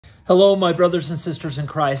Hello, my brothers and sisters in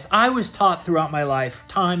Christ. I was taught throughout my life,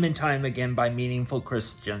 time and time again, by meaningful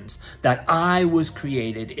Christians, that I was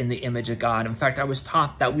created in the image of God. In fact, I was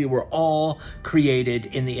taught that we were all created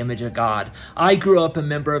in the image of God. I grew up a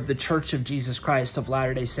member of the Church of Jesus Christ of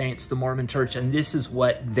Latter-day Saints, the Mormon Church, and this is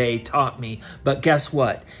what they taught me. But guess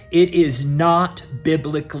what? It is not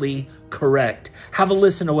biblically correct. Have a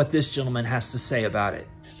listen to what this gentleman has to say about it.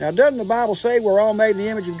 Now, doesn't the Bible say we're all made in the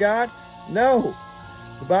image of God? No.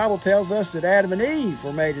 The Bible tells us that Adam and Eve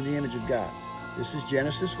were made in the image of God. This is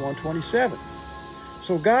Genesis 1:27.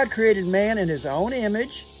 So God created man in his own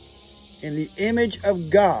image. In the image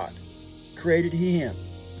of God created he him.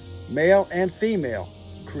 Male and female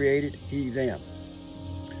created he them.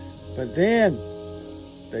 But then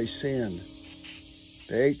they sinned.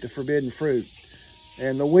 They ate the forbidden fruit,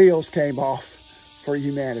 and the wheels came off for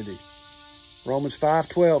humanity. Romans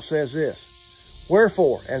 5:12 says this,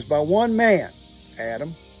 "Wherefore, as by one man,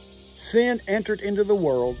 Adam, sin entered into the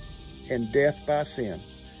world, and death by sin.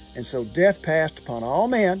 And so death passed upon all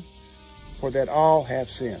men, for that all have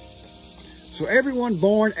sinned." So everyone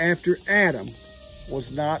born after Adam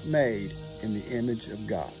was not made in the image of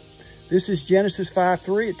God. This is Genesis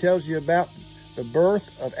 5:3. It tells you about the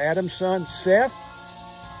birth of Adam's son, Seth.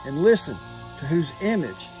 And listen to whose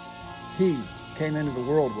image he came into the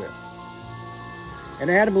world with.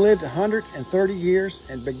 "And Adam lived 130 years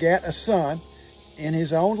and begat a son in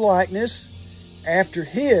his own likeness, after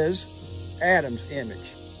his, Adam's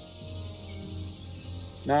image,"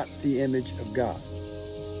 not the image of God.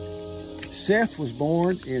 Seth was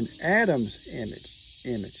born in Adam's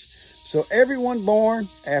image. So everyone born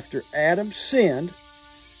after Adam sinned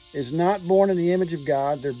is not born in the image of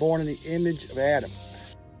God. They're born in the image of Adam.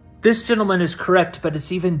 This gentleman is correct, but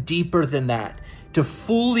it's even deeper than that. To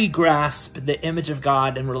fully grasp the image of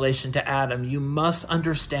God in relation to Adam, you must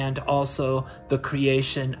understand also the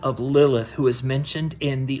creation of Lilith, who is mentioned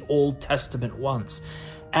in the Old Testament once.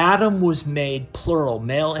 Adam was made plural,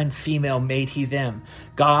 male and female made he them.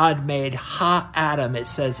 God made Ha-Adam, it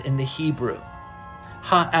says in the Hebrew.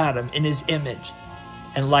 Ha-Adam in his image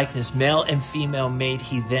and likeness, male and female made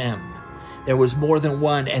he them. There was more than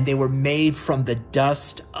one, and they were made from the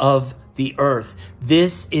dust of the earth.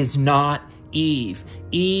 This is not Eve.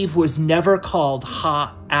 Eve was never called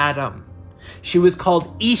Ha-Adam. She was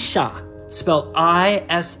called Isha, spelled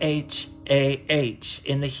I-S-H-A-H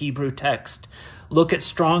in the Hebrew text. Look at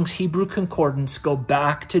Strong's Hebrew Concordance, go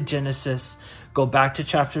back to Genesis, go back to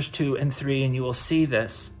chapters 2 and 3, and you will see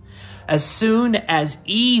this. As soon as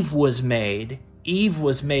Eve was made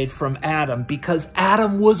from Adam because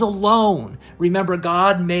Adam was alone. Remember,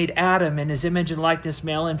 God made Adam in his image and likeness,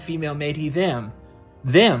 male and female made he them.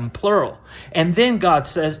 Them, plural. And then God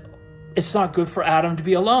says, it's not good for Adam to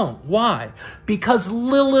be alone. Why? Because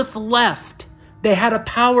Lilith left. They had a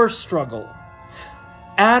power struggle.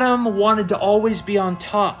 Adam wanted to always be on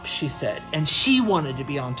top, she said, and she wanted to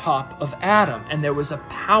be on top of Adam. And there was a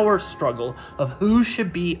power struggle of who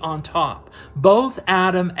should be on top. Both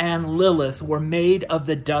Adam and Lilith were made of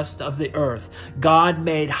the dust of the earth. God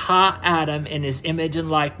made Ha-Adam in his image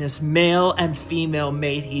and likeness. Male and female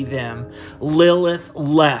made he them. Lilith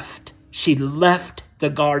left. She left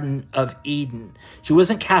the Garden of Eden. She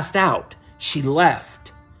wasn't cast out. She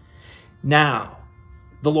left. Now,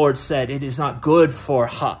 the Lord said, it is not good for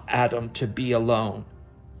Ha-Adam to be alone.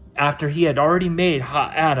 After he had already made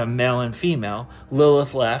Ha-Adam male and female,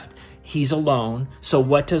 Lilith left. He's alone. So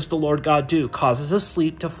what does the Lord God do? Causes a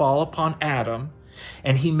sleep to fall upon Adam,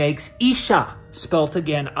 and he makes Isha, spelt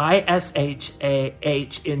again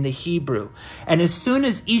I-S-H-A-H in the Hebrew. And as soon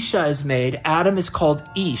as Isha is made, Adam is called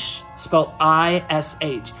Ish, spelt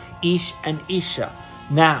I-S-H, Ish and Isha.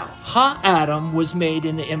 Now, Ha-Adam was made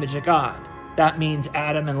in the image of God. That means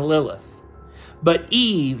Adam and Lilith. But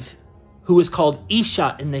Eve, who is called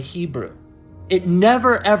Isha in the Hebrew, it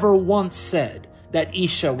never ever once said that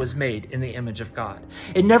Isha was made in the image of God.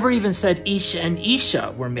 It never even said Isha and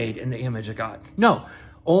Isha were made in the image of God. No,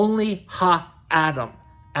 only Ha-Adam.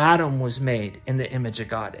 Adam was made in the image of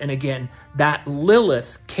God. And again, that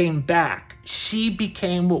Lilith came back. She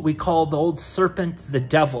became what we call the old serpent, the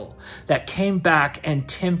devil, that came back and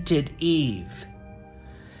tempted Eve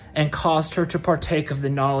and caused her to partake of the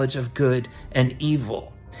knowledge of good and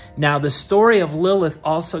evil. Now, the story of Lilith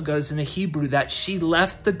also goes in the Hebrew that she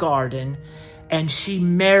left the garden and she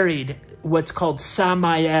married what's called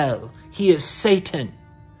Samael. He is Satan,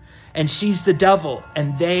 and she's the devil,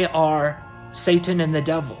 and they are Satan and the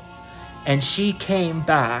devil. And she came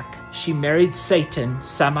back, she married Satan,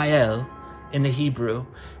 Samael in the Hebrew,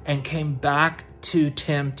 and came back to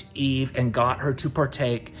tempt Eve and got her to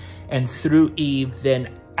partake. And through Eve,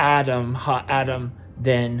 then Adam, Ha-Adam,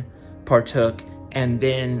 then partook, and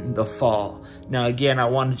then the fall. Now, again, I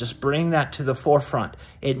want to just bring that to the forefront.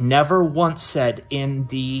 It never once said in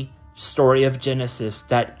the story of Genesis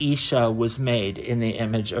that Isha was made in the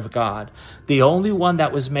image of God. The only one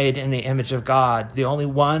that was made in the image of God, the only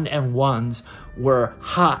one and ones were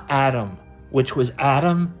Ha-Adam, which was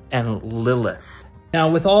Adam and Lilith. Now,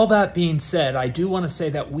 with all that being said, I do want to say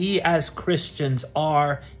that we as Christians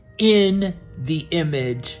are in the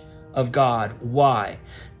image of God. Why?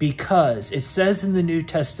 Because it says in the New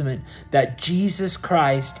Testament that Jesus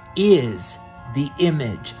Christ is the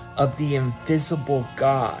image of the invisible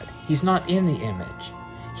God. He's not in the image.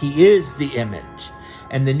 He is the image.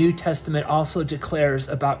 And the New Testament also declares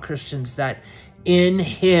about Christians that in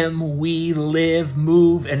him we live,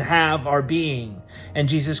 move, and have our being. And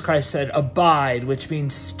Jesus Christ said, abide, which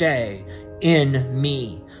means stay, in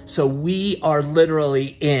me. So we are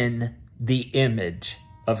literally in the image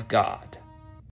of God.